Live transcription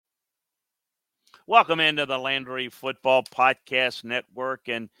Welcome into the Landry Football Podcast Network.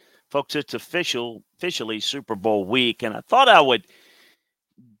 And, folks, it's officially Super Bowl week. And I thought I would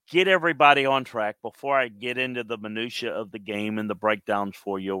get everybody on track before I get into the minutia of the game and the breakdowns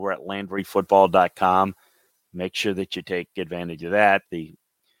for you over at LandryFootball.com. Make sure that you take advantage of that, the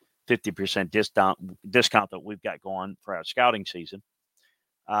 50% discount that we've got going for our scouting season.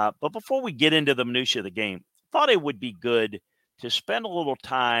 But before we get into the minutia of the game, I thought it would be good to spend a little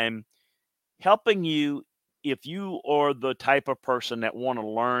time helping you if you are the type of person that want to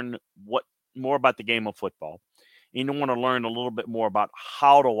learn more about the game of football. And you want to learn a little bit more about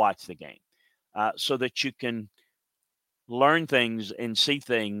how to watch the game so that you can learn things and see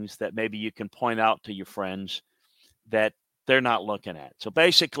things that maybe you can point out to your friends that they're not looking at. So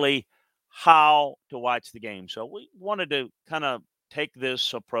basically, how to watch the game. So we wanted to kind of take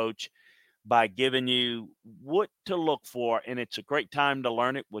this approach by giving you what to look for, and it's a great time to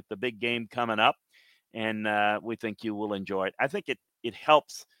learn it with the big game coming up, and we think you will enjoy it. I think it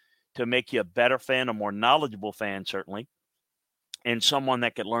helps to make you a better fan, a more knowledgeable fan, certainly, and someone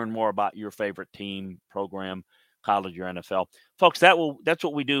that could learn more about your favorite team, program, college, or NFL. Folks, that's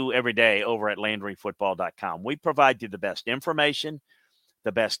what we do every day over at LandryFootball.com. We provide you the best information,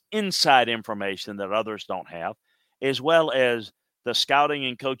 the best inside information that others don't have, as well as the scouting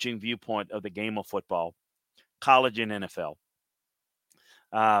and coaching viewpoint of the game of football, college and NFL,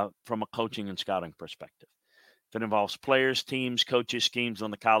 from a coaching and scouting perspective. If it involves players, teams, coaches, schemes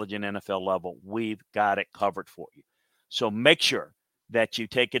on the college and NFL level, we've got it covered for you. So make sure that you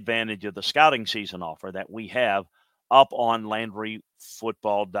take advantage of the scouting season offer that we have up on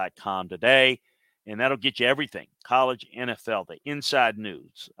LandryFootball.com today. And that'll get you everything: college, NFL, the inside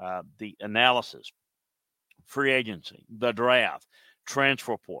news, the analysis, free agency, the draft,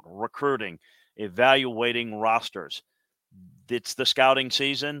 transfer portal, recruiting, evaluating rosters. It's the scouting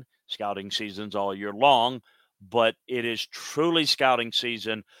season. Scouting season's all year long, but it is truly scouting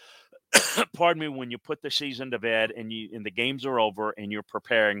season. Pardon me, when you put the season to bed and the games are over and you're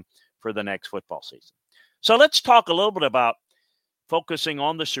preparing for the next football season. So let's talk a little bit about focusing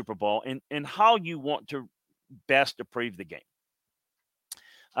on the Super Bowl and how you want to best approve the game.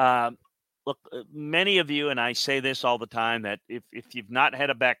 Look, many of you, and I say this all the time, that if you've not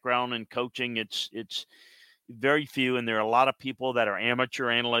had a background in coaching, it's very few, and there are a lot of people that are amateur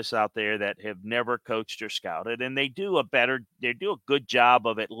analysts out there that have never coached or scouted, and they do a good job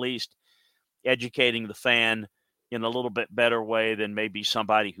of at least educating the fan in a little bit better way than maybe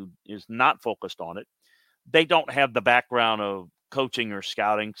somebody who is not focused on it. They don't have the background of coaching or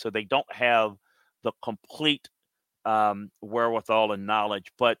scouting, so they don't have the complete wherewithal and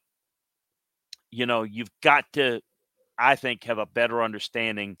knowledge. But, you've got to, I think, have a better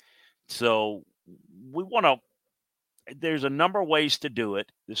understanding. So there's a number of ways to do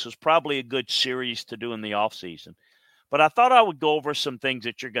it. This is probably a good series to do in the off season. But I thought I would go over some things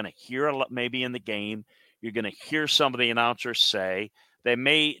that you're going to hear maybe in the game. You're going to hear some of the announcers say. They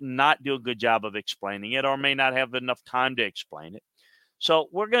may not do a good job of explaining it or may not have enough time to explain it. So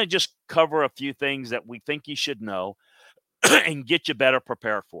we're going to just cover a few things that we think you should know and get you better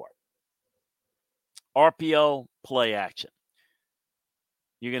prepared for it. RPO play action.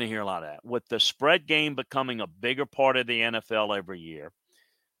 You're going to hear a lot of that. With the spread game becoming a bigger part of the NFL every year,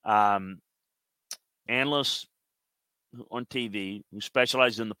 analysts on TV who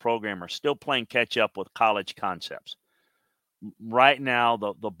specialize in the program are still playing catch up with college concepts. Right now,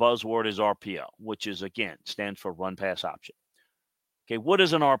 the buzzword is RPO, which is, again, stands for run pass option. Okay, what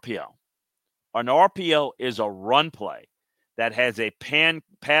is an RPO? An RPO is a run play that has a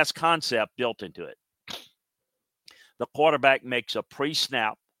pass concept built into it. The quarterback makes a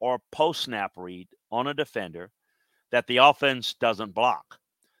pre-snap or post-snap read on a defender that the offense doesn't block.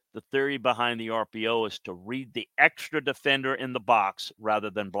 The theory behind the RPO is to read the extra defender in the box rather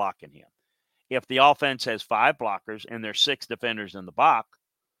than blocking him. If the offense has 5 blockers and there's 6 defenders in the box,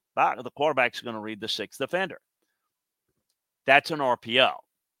 the quarterback's going to read the 6th defender. That's an RPO.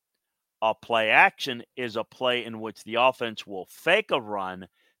 A play action is a play in which the offense will fake a run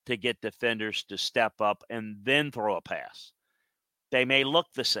to get defenders to step up and then throw a pass. They may look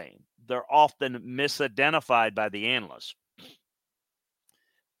the same. They're often misidentified by the analysts.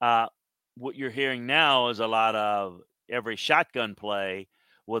 What you're hearing now is a lot of every shotgun play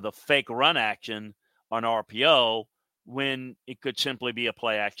with a fake run action on RPO when it could simply be a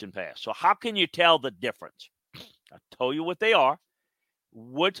play action pass. So how can you tell the difference? I'll tell you what they are.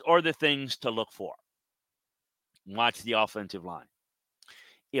 What are the things to look for? Watch the offensive line.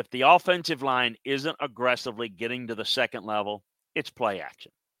 If the offensive line isn't aggressively getting to the second level, it's play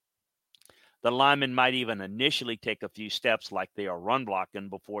action. The lineman might even initially take a few steps like they are run blocking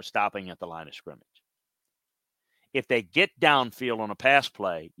before stopping at the line of scrimmage. If they get downfield on a pass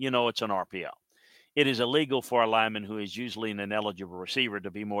play, it's an RPO. It is illegal for a lineman who is usually an ineligible receiver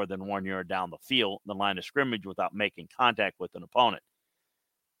to be more than 1 yard down the field, the line of scrimmage, without making contact with an opponent.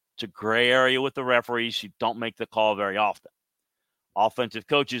 It's a gray area with the referees. You don't make the call very often. Offensive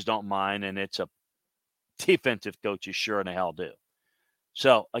coaches don't mind, and it's a defensive coaches sure in the hell do.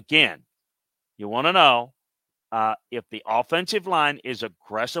 So, again, you want to know if the offensive line is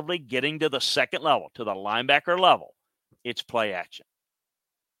aggressively getting to the second level, to the linebacker level, it's play action.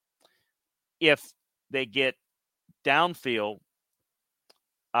 If they get downfield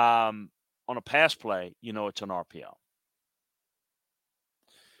on a pass play, it's an RPO.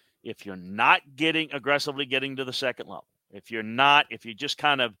 If you're not aggressively getting to the second level, if you're just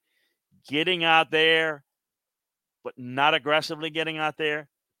kind of getting out there, but not aggressively getting out there,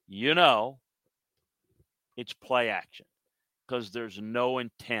 it's play action because there's no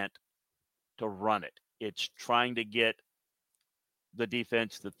intent to run it. It's trying to get the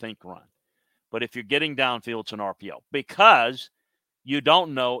defense to think run. But if you're getting downfield, it's an RPO because you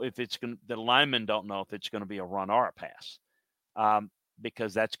don't know if the linemen don't know if it's going to be a run or a pass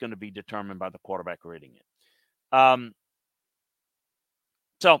because that's going to be determined by the quarterback reading it.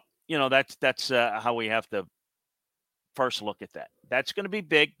 So, that's how we have to first look at that. That's going to be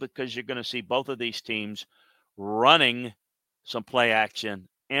big because you're going to see both of these teams running some play action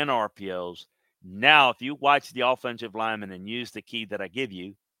and RPOs. Now, if you watch the offensive lineman and use the key that I give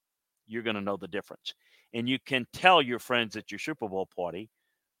you, you're going to know the difference. And you can tell your friends at your Super Bowl party,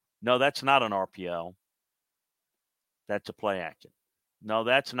 no, that's not an RPO. That's a play action. No,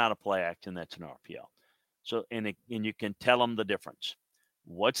 that's not a play action. That's an RPO. So, and you can tell them the difference.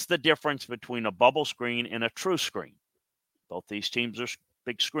 What's the difference between a bubble screen and a true screen? Both these teams are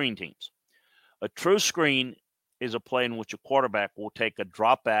big screen teams. A true screen is a play in which a quarterback will take a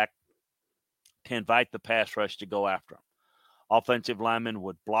drop back to invite the pass rush to go after him. Offensive linemen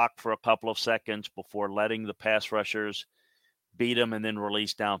would block for a couple of seconds before letting the pass rushers beat them and then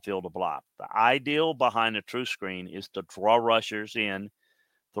release downfield to block. The ideal behind a true screen is to draw rushers in,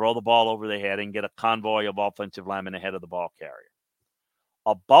 throw the ball over their head, and get a convoy of offensive linemen ahead of the ball carrier.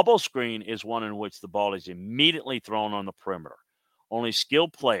 A bubble screen is one in which the ball is immediately thrown on the perimeter. Only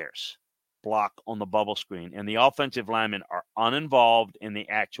skilled players block on the bubble screen, and the offensive linemen are uninvolved in the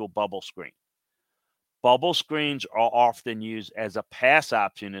actual bubble screen. Bubble screens are often used as a pass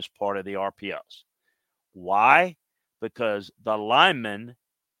option as part of the RPOs. Why? Because the linemen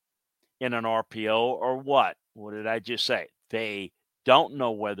in an RPO are what? What did I just say? They don't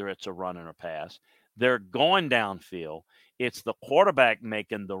know whether it's a run or a pass. They're going downfield. It's the quarterback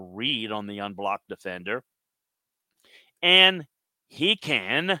making the read on the unblocked defender. And he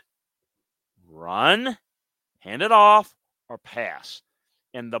can run, hand it off, or pass.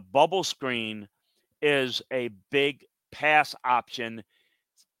 And the bubble screen is a big pass option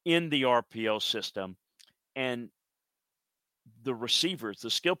in the RPO system. And the receivers, the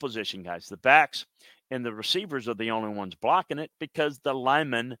skill position guys, the backs, and the receivers are the only ones blocking it because the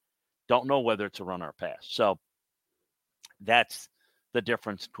linemen don't know whether it's a run or a pass. So that's the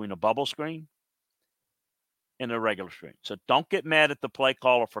difference between a bubble screen and a regular screen. So don't get mad at the play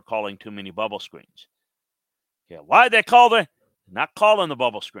caller for calling too many bubble screens. Yeah, why did they call not calling the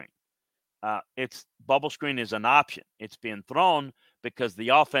bubble screen? It's bubble screen is an option. It's being thrown because the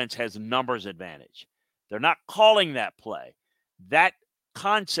offense has numbers advantage. They're not calling that play. That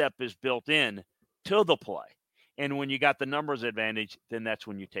concept is built in to the play. And when you got the numbers advantage, then that's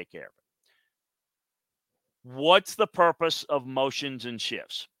when you take care of it. What's the purpose of motions and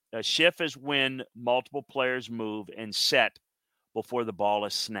shifts? A shift is when multiple players move and set before the ball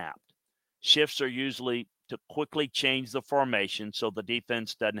is snapped. Shifts are usually to quickly change the formation so the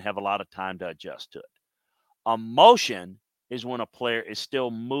defense doesn't have a lot of time to adjust to it. A motion is when a player is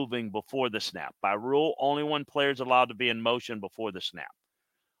still moving before the snap. By rule, only one player is allowed to be in motion before the snap.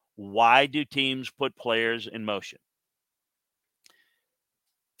 Why do teams put players in motion?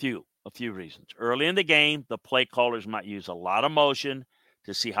 A few reasons. Early in the game, the play callers might use a lot of motion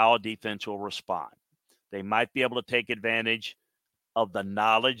to see how a defense will respond. They might be able to take advantage of the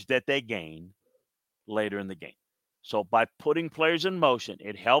knowledge that they gain later in the game. So by putting players in motion,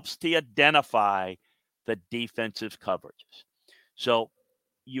 it helps to identify the defensive coverages. So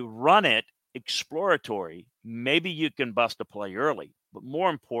you run it exploratory. Maybe you can bust a play early, but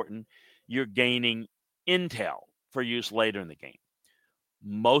more important, you're gaining intel for use later in the game.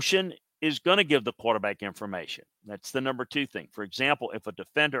 Motion is going to give the quarterback information. That's the number two thing. For example, if a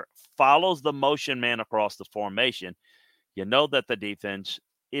defender follows the motion man across the formation, you know that the defense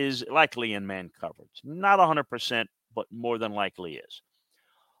is likely in man coverage. Not 100%, but more than likely is.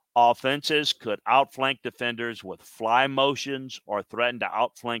 Offenses could outflank defenders with fly motions or threaten to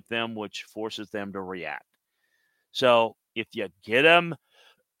outflank them, which forces them to react. So if you get them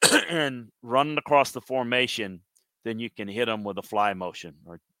and running across the formation, then you can hit them with a fly motion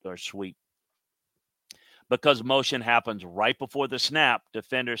or sweep. Because motion happens right before the snap,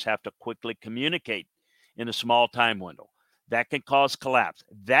 defenders have to quickly communicate in a small time window. That can cause collapse.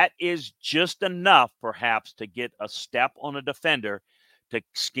 That is just enough, perhaps, to get a step on a defender to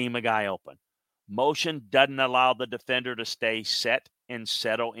scheme a guy open. Motion doesn't allow the defender to stay set and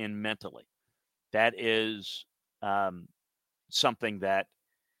settle in mentally. That is something that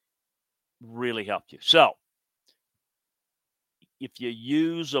really helped you. So, if you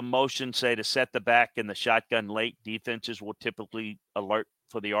use a motion, say, to set the back in the shotgun late, defenses will typically alert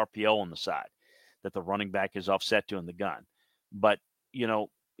for the RPO on the side that the running back is offset to in the gun. But,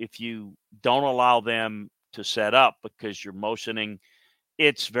 if you don't allow them to set up because you're motioning,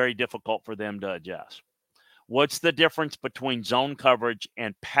 it's very difficult for them to adjust. What's the difference between zone coverage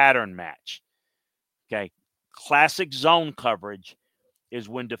and pattern match? Okay, classic zone coverage is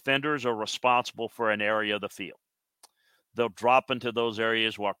when defenders are responsible for an area of the field. They'll drop into those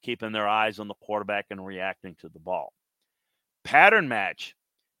areas while keeping their eyes on the quarterback and reacting to the ball. Pattern match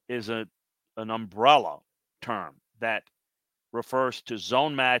is an umbrella term that refers to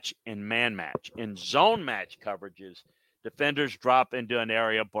zone match and man match. In zone match coverages, defenders drop into an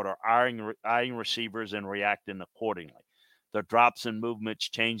area but are eyeing receivers and reacting accordingly. The drops and movements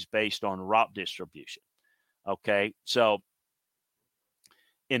change based on route distribution. Okay, so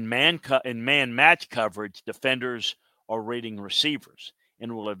in man match coverage, defenders are reading receivers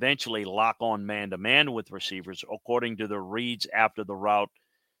and will eventually lock on man-to-man with receivers according to the reads after the route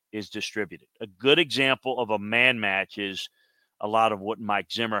is distributed. A good example of a man match is a lot of what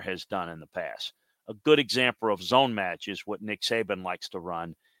Mike Zimmer has done in the past. A good example of zone match is what Nick Saban likes to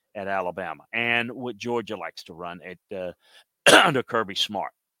run at Alabama and what Georgia likes to run at under Kirby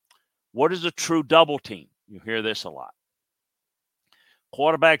Smart. What is a true double team? You hear this a lot.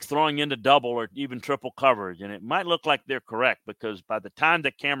 Quarterbacks throwing into double or even triple coverage, and it might look like they're correct because by the time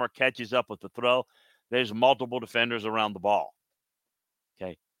the camera catches up with the throw, there's multiple defenders around the ball.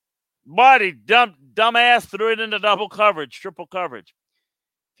 Okay. But he dumbass threw it into double coverage, triple coverage.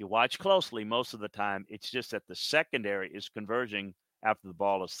 If you watch closely, most of the time, it's just that the secondary is converging after the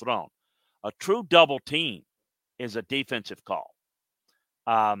ball is thrown. A true double team is a defensive call.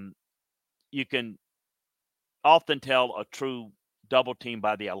 You can often tell a true double team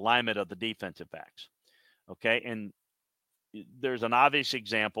by the alignment of the defensive backs. Okay, and there's an obvious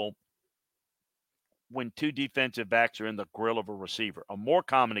example when two defensive backs are in the grill of a receiver. A more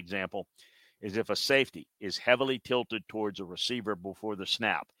common example is if a safety is heavily tilted towards a receiver before the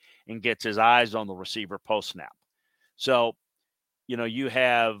snap and gets his eyes on the receiver post-snap. So, you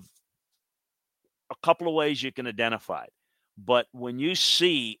have a couple of ways you can identify it. But when you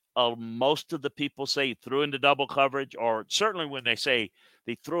see most of the people say threw into double coverage, or certainly when they say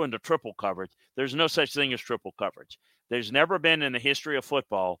they threw into triple coverage, there's no such thing as triple coverage. There's never been in the history of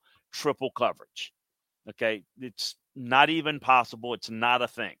football triple coverage. Okay, it's not even possible. It's not a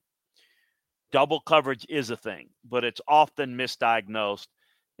thing. Double coverage is a thing, but it's often misdiagnosed,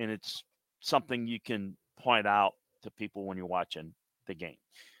 and it's something you can point out to people when you're watching the game.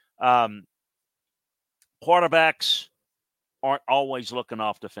 Quarterbacks aren't always looking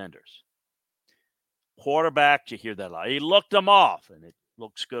off defenders. Quarterback, you hear that a lot. He looked them off, and it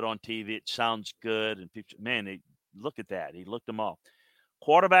looks good on TV. It sounds good, and people, look at that. He looked them off.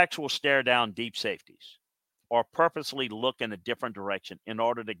 Quarterbacks will stare down deep safeties or purposely look in a different direction in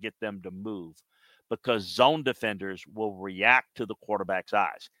order to get them to move because zone defenders will react to the quarterback's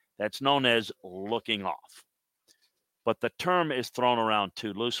eyes. That's known as looking off. But the term is thrown around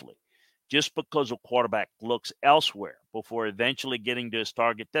too loosely. Just because a quarterback looks elsewhere before eventually getting to his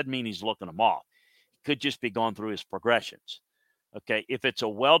target doesn't mean he's looking them off. He could just be going through his progressions. Okay, if it's a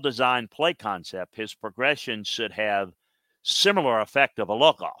well-designed play concept, his progression should have similar effect of a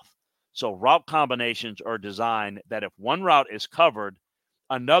look-off. So route combinations are designed that if one route is covered,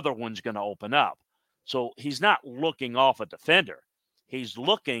 another one's going to open up. So he's not looking off a defender. He's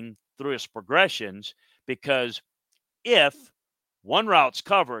looking through his progressions because if one route's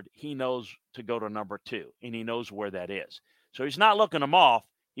covered, he knows to go to number two, and he knows where that is. So he's not looking them off.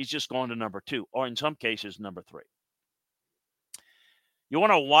 He's just going to number two, or in some cases, number three. You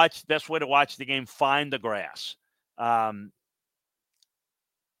want to watch, best way to watch the game, find the grass. How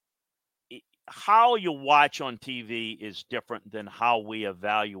you watch on TV is different than how we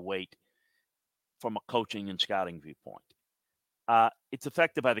evaluate from a coaching and scouting viewpoint. it's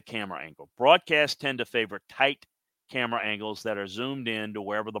affected by the camera angle. Broadcasts tend to favor tight camera angles that are zoomed in to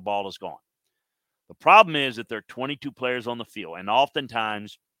wherever the ball is gone. The problem is that there are 22 players on the field, and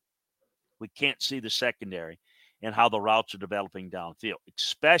oftentimes we can't see the secondary and how the routes are developing downfield,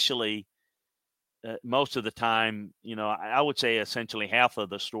 especially most of the time. I would say essentially half of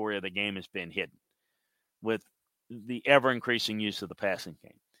the story of the game has been hidden with the ever-increasing use of the passing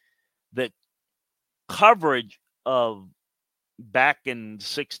game. The coverage of back in the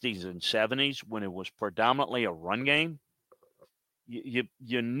 60s and 70s, when it was predominantly a run game,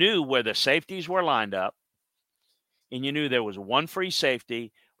 you knew where the safeties were lined up, and you knew there was one free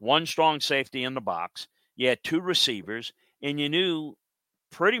safety, one strong safety in the box. You had two receivers, and you knew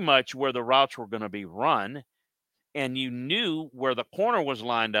pretty much where the routes were going to be run, and you knew where the corner was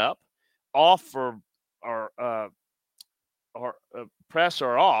lined up, off or press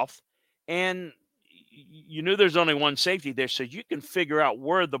or off, and you knew there's only one safety there, so you can figure out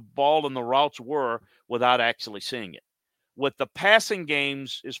where the ball and the routes were without actually seeing it. With the passing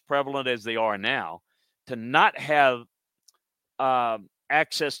games as prevalent as they are now, to not have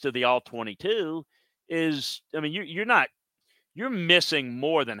access to the all 22 is, you're missing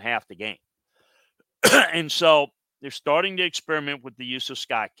more than half the game. And so they're starting to experiment with the use of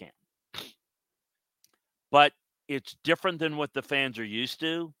Skycam. But it's different than what the fans are used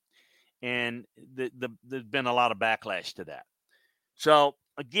to. And there's been a lot of backlash to that. So,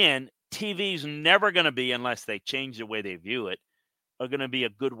 again, TV's never going to be, unless they change the way they view it, are going to be a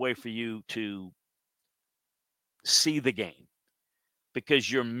good way for you to see the game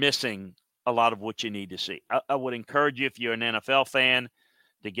because you're missing a lot of what you need to see. I would encourage you, if you're an NFL fan,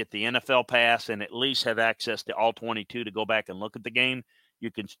 to get the NFL pass and at least have access to all 22 to go back and look at the game.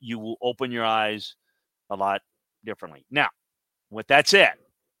 You will open your eyes a lot differently. Now, with that said,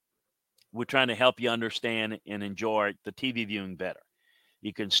 we're trying to help you understand and enjoy the TV viewing better.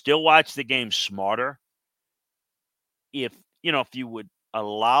 You can still watch the game smarter if you would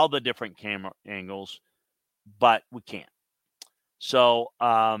allow the different camera angles, but we can't. So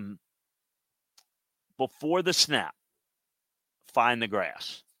before the snap, find the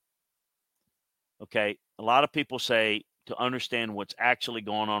grass. Okay, a lot of people say to understand what's actually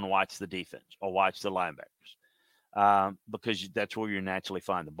going on, watch the defense or watch the linebackers. Because that's where you naturally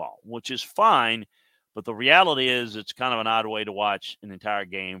find the ball, which is fine. But the reality is it's kind of an odd way to watch an entire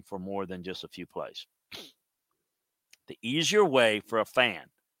game for more than just a few plays. The easier way for a fan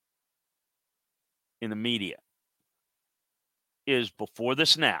in the media is before the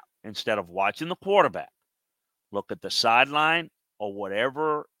snap, instead of watching the quarterback, look at the sideline or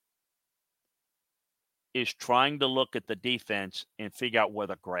whatever is trying to look at the defense and figure out where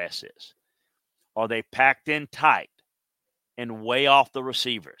the grass is. Are they packed in tight and way off the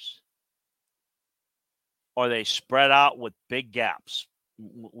receivers? Are they spread out with big gaps,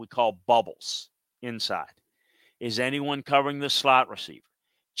 we call bubbles, inside? Is anyone covering the slot receiver?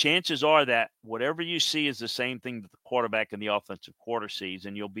 Chances are that whatever you see is the same thing that the quarterback and the offensive quarter sees,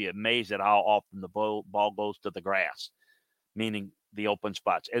 and you'll be amazed at how often the ball goes to the grass, meaning the open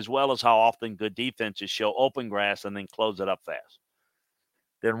spots, as well as how often good defenses show open grass and then close it up fast.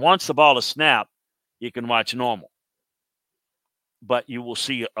 Then once the ball is snapped, you can watch normal, but you will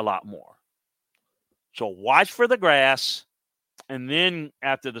see a lot more. So watch for the grass, and then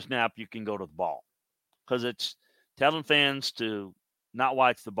after the snap, you can go to the ball, because it's telling fans to not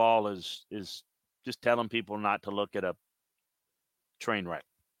watch the ball is just telling people not to look at a train wreck.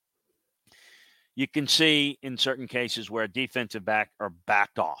 You can see in certain cases where a defensive back are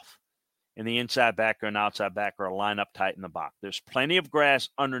backed off, and the inside backer and outside backer are lined up tight in the box. There's plenty of grass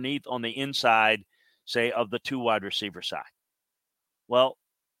underneath on the inside, say, of the two wide receiver side. Well,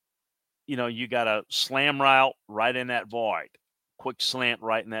 you got a slam route right in that void, quick slant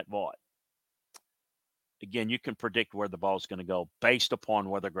right in that void. Again, you can predict where the ball is going to go based upon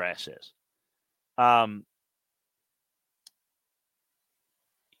where the grass is.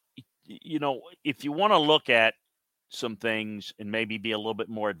 If you want to look at some things and maybe be a little bit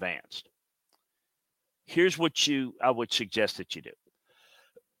more advanced, here's what I would suggest that you do.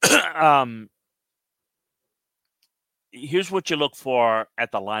 Here's what you look for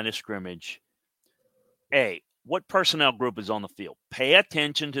at the line of scrimmage. A, what personnel group is on the field? Pay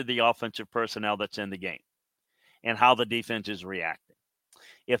attention to the offensive personnel that's in the game and how the defense is reacting.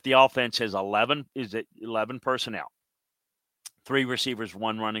 If the offense has 11 personnel, 3 receivers,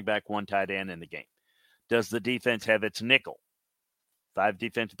 1 running back, 1 tight end in the game, does the defense have its nickel, 5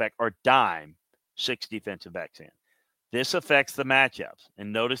 defensive back, or dime, 6 defensive backs in? This affects the matchups.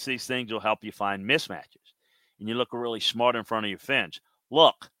 And notice these things will help you find mismatches. And you look really smart in front of your fence.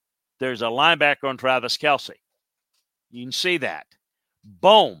 Look, there's a linebacker on Travis Kelce. You can see that.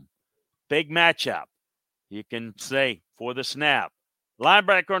 Boom. Big matchup. You can say for the snap,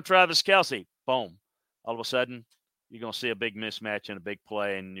 linebacker on Travis Kelce. Boom. All of a sudden, you're going to see a big mismatch and a big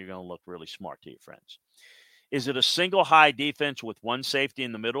play, and you're going to look really smart to your friends. Is it a single high defense with one safety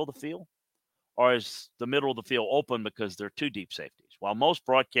in the middle of the field? Or is the middle of the field open because there are two deep safeties? While most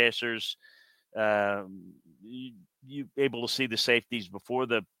broadcasters, you able to see the safeties before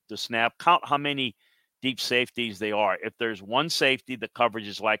the snap, count how many deep safeties they are. If there's one safety, the coverage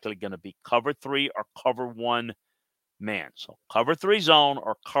is likely going to be cover 3 or cover 1 man. So cover 3 zone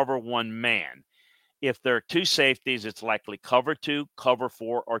or cover 1 man. If there are two safeties, it's likely cover 2, cover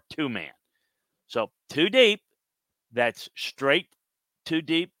 4, or 2 man. So 2 deep, that's straight 2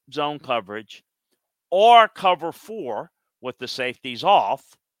 deep zone coverage, or cover 4 with the safeties off,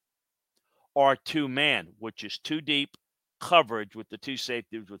 or 2 man, which is 2 deep coverage with the 2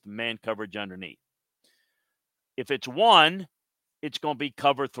 safeties with man coverage underneath. If it's 1, it's going to be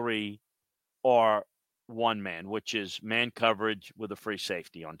cover 3 or 1 man, which is man coverage with a free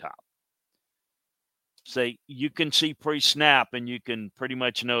safety on top. So you can see pre-snap and you can pretty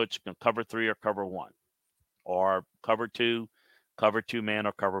much know it's going to cover 3 or cover 1 or cover 2 man,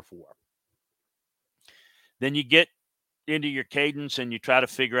 or cover 4. Then you get into your cadence and you try to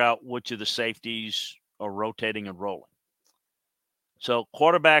figure out which of the safeties are rotating and rolling. So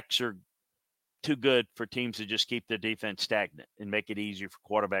quarterbacks are too good for teams to just keep their defense stagnant and make it easier for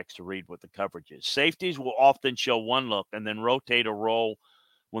quarterbacks to read what the coverage is. Safeties will often show one look and then rotate or roll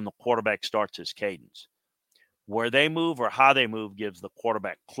when the quarterback starts his cadence. Where they move or how they move gives the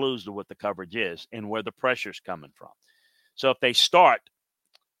quarterback clues to what the coverage is and where the pressure's coming from. So if they start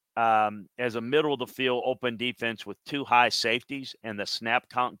as a middle of the field open defense with 2 high safeties and the snap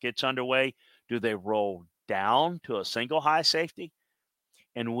count gets underway, do they roll down to a single high safety?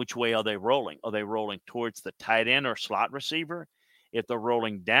 And which way are they rolling? Are they rolling towards the tight end or slot receiver? If they're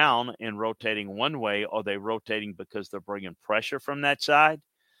rolling down and rotating one way, are they rotating because they're bringing pressure from that side?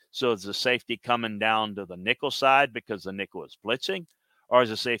 So is the safety coming down to the nickel side because the nickel is blitzing? Or is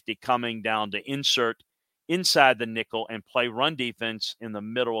the safety coming down to insert inside the nickel and play run defense in the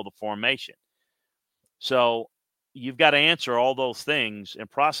middle of the formation? So you've got to answer all those things and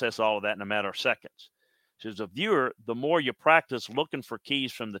process all of that in a matter of seconds. So as a viewer, the more you practice looking for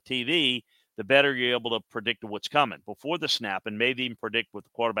keys from the TV, the better you're able to predict what's coming before the snap and maybe even predict what the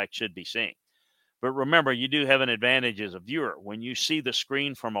quarterback should be seeing. But remember, you do have an advantage as a viewer. When you see the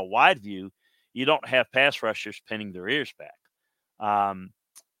screen from a wide view, you don't have pass rushers pinning their ears back. I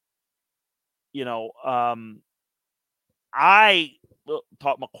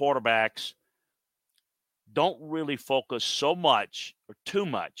taught my quarterbacks don't really focus so much or too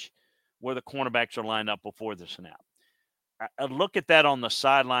much where the cornerbacks are lined up before the snap. I look at that on the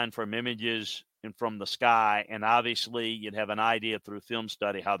sideline from images and from the sky, and obviously you'd have an idea through film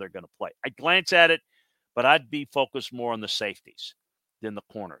study how they're going to play. I glance at it, but I'd be focused more on the safeties than the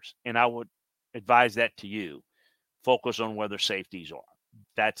corners, and I would advise that to you. Focus on where their safeties are.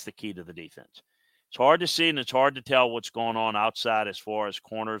 That's the key to the defense. It's hard to see, and it's hard to tell what's going on outside as far as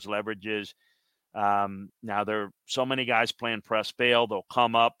corners, leverages. Now, there are so many guys playing press bail. They'll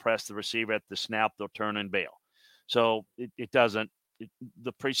come up, press the receiver at the snap, they'll turn and bail. So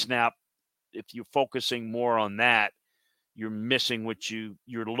the pre-snap, if you're focusing more on that, you're missing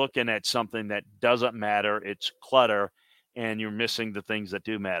you're looking at something that doesn't matter. It's clutter, and you're missing the things that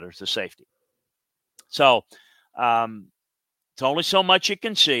do matter, it's the safety. So it's only so much you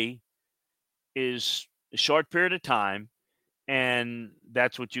can see is a short period of time, and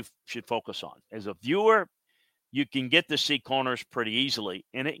that's what you should focus on. As a viewer, you can get to see corners pretty easily,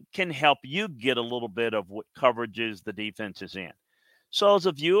 and it can help you get a little bit of what coverages the defense is in. So as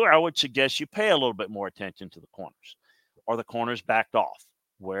a viewer, I would suggest you pay a little bit more attention to the corners. Are the corners backed off?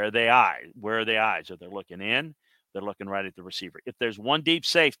 Where are the eyes? Are they looking in? They're looking right at the receiver. If there's one deep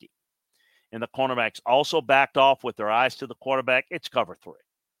safety and the cornerback's also backed off with their eyes to the quarterback, it's cover 3.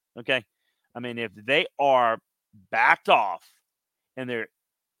 Okay? I mean, if they are backed off and their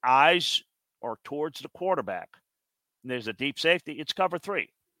eyes are towards the quarterback and there's a deep safety, it's cover 3.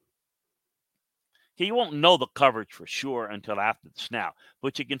 You won't know the coverage for sure until after the snap,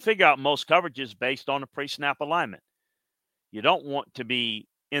 but you can figure out most coverages based on a pre-snap alignment. You don't want to be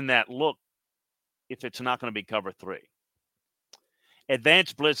in that look if it's not going to be cover 3.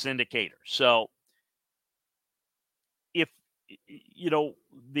 Advanced blitz indicator. So if,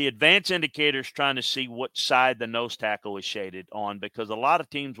 the advanced indicator is trying to see what side the nose tackle is shaded on, because a lot of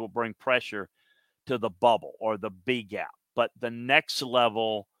teams will bring pressure to the bubble or the B gap. But the next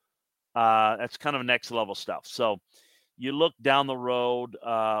level, that's kind of next level stuff. So you look down the road,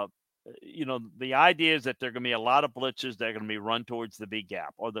 the idea is that there are going to be a lot of blitzes that are going to be run towards the B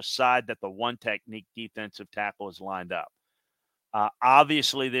gap or the side that the one technique defensive tackle is lined up.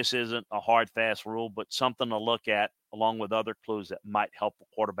 Obviously, this isn't a hard, fast rule, but something to look at along with other clues that might help the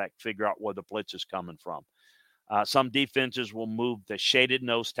quarterback figure out where the blitz is coming from. Some defenses will move the shaded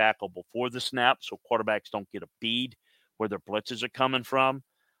nose tackle before the snap so quarterbacks don't get a bead where their blitzes are coming from.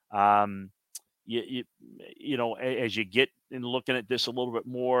 As you get in looking at this a little bit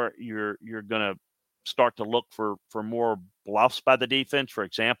more, you're going to start to look for more bluffs by the defense. For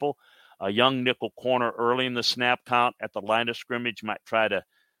example, a young nickel corner early in the snap count at the line of scrimmage might try to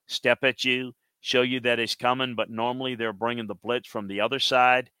step at you, show you that he's coming, but normally they're bringing the blitz from the other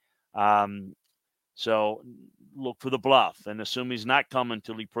side. So look for the bluff and assume he's not coming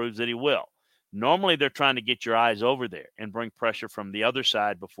until he proves that he will. Normally they're trying to get your eyes over there and bring pressure from the other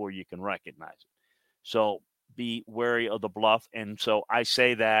side before you can recognize it. So be wary of the bluff. And so I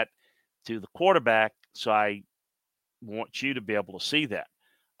say that to the quarterback, so I want you to be able to see that.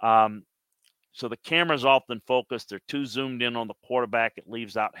 So the camera's often focused. They're too zoomed in on the quarterback. It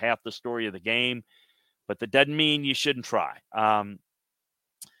leaves out half the story of the game, but that doesn't mean you shouldn't try.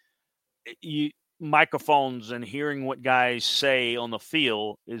 Microphones and hearing what guys say on the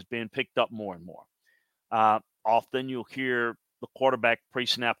field is being picked up more and more. Often you'll hear the quarterback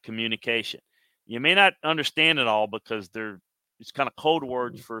pre-snap communication. You may not understand it all because it's kind of code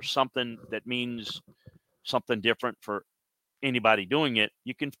words for something that means something different for anybody doing it.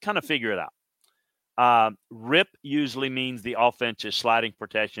 You can kind of figure it out. RIP usually means the offense is sliding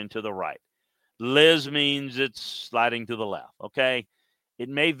protection to the right. Liz means it's sliding to the left, okay? It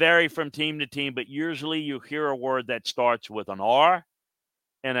may vary from team to team, but usually you hear a word that starts with an R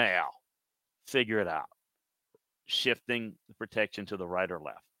and an L. Figure it out. Shifting the protection to the right or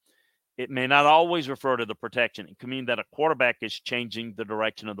left. It may not always refer to the protection. It can mean that a quarterback is changing the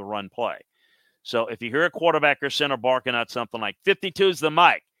direction of the run play. So if you hear a quarterback or center barking out something like 52 is the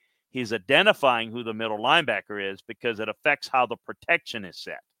mic, he's identifying who the middle linebacker is because it affects how the protection is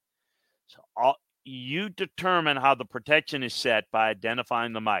set. So you determine how the protection is set by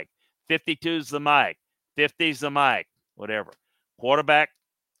identifying the mic. 52 is the mic, 50 is the mic, whatever. Quarterback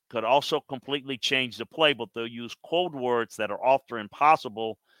could also completely change the play, but they'll use code words that are often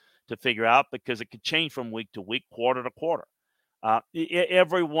impossible to figure out because it could change from week to week, quarter to quarter.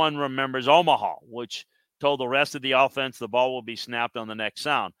 Everyone remembers Omaha, which told the rest of the offense the ball will be snapped on the next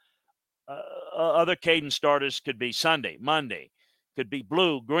sound. Other cadence starters could be Sunday, Monday, could be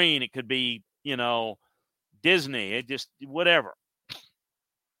blue, green. It could be, Disney. It just whatever.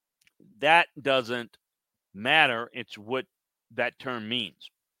 That doesn't matter. It's what that term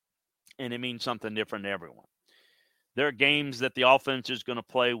means. And it means something different to everyone. There are games that the offense is going to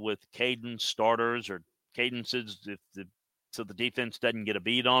play with cadence starters or cadences so the defense doesn't get a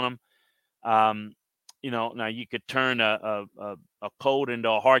beat on them. Now you could turn a code into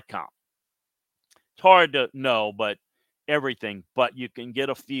a hard count. It's hard to know, but you can get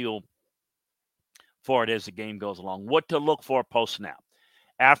a feel for it as the game goes along. What to look for post-snap.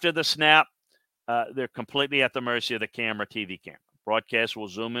 After the snap, they're completely at the mercy of the TV camera. Broadcast will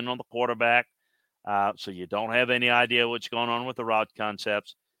zoom in on the quarterback, so you don't have any idea what's going on with the route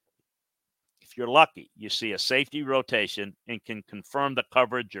concepts. If you're lucky, you see a safety rotation and can confirm the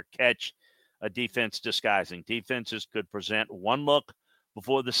coverage or catch a defense disguising. Defenses could present one look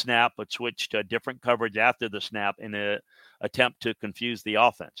before the snap, but switch to a different coverage after the snap in an attempt to confuse the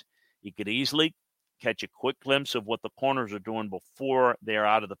offense. You could easily catch a quick glimpse of what the corners are doing before they're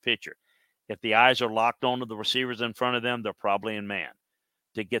out of the picture. If the eyes are locked onto the receivers in front of them, they're probably in man.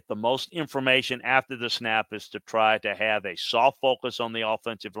 To get the most information after the snap is to try to have a soft focus on the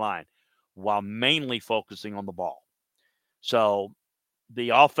offensive line while mainly focusing on the ball. So the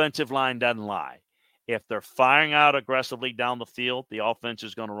offensive line doesn't lie. If they're firing out aggressively down the field, the offense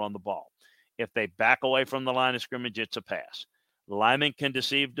is going to run the ball. If they back away from the line of scrimmage, it's a pass. Linemen can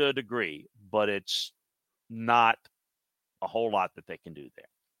deceive to a degree, but it's not a whole lot that they can do there.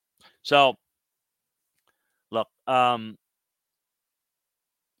 So, look,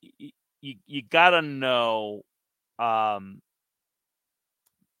 you got to know the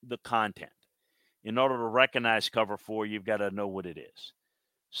content. In order to recognize cover 4, you've got to know what it is.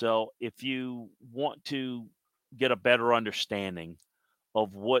 So if you want to get a better understanding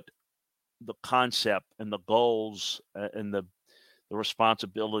of what the concept and the goals and the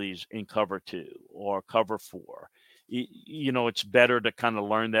responsibilities in cover 2 or cover 4, it's better to kind of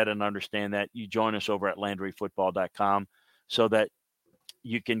learn that and understand that. You join us over at LandryFootball.com so that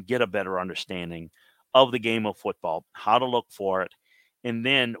you can get a better understanding of the game of football, how to look for it. And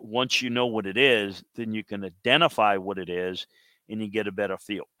then once you know what it is, then you can identify what it is and you get a better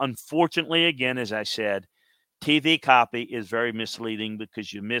feel. Unfortunately, again, as I said, TV copy is very misleading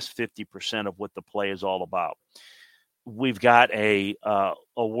because you miss 50% of what the play is all about. We've got a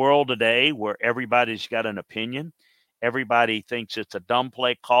world today where everybody's got an opinion. Everybody thinks it's a dumb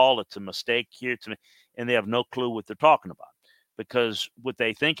play call, it's a mistake here, and they have no clue what they're talking about because what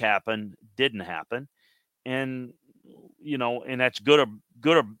they think happened didn't happen. And and that's good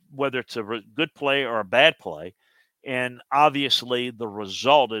or whether it's a good play or a bad play. And obviously, the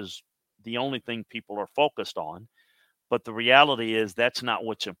result is the only thing people are focused on. But the reality is that's not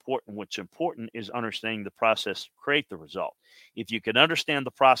what's important. What's important is understanding the process to create the result. If you can understand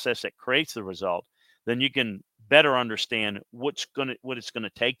the process that creates the result, then you can better understand what it's going to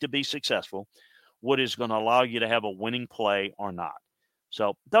take to be successful, what is going to allow you to have a winning play or not.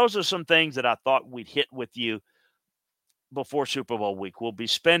 So those are some things that I thought we'd hit with you before Super Bowl week. We'll be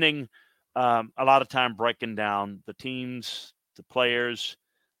spending a lot of time breaking down the teams, the players,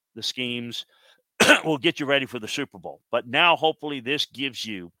 the schemes. We'll get you ready for the Super Bowl. But now, hopefully, this gives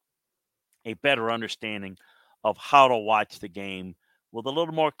you a better understanding of how to watch the game with a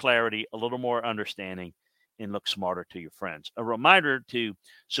little more clarity, a little more understanding, and look smarter to your friends. A reminder to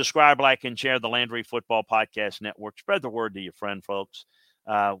subscribe, like, and share the Landry Football Podcast Network. Spread the word to your friend, folks.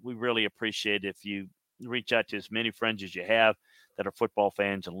 We really appreciate if you reach out to as many friends as you have that are football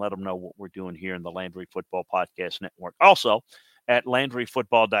fans and let them know what we're doing here in the Landry Football Podcast Network. Also, at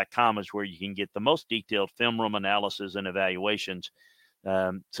LandryFootball.com is where you can get the most detailed film room analysis and evaluations.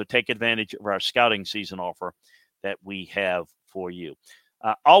 So take advantage of our scouting season offer that we have for you.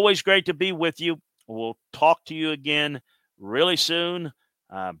 Always great to be with you. We'll talk to you again really soon,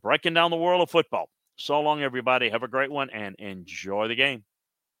 breaking down the world of football. So long, everybody. Have a great one and enjoy the game.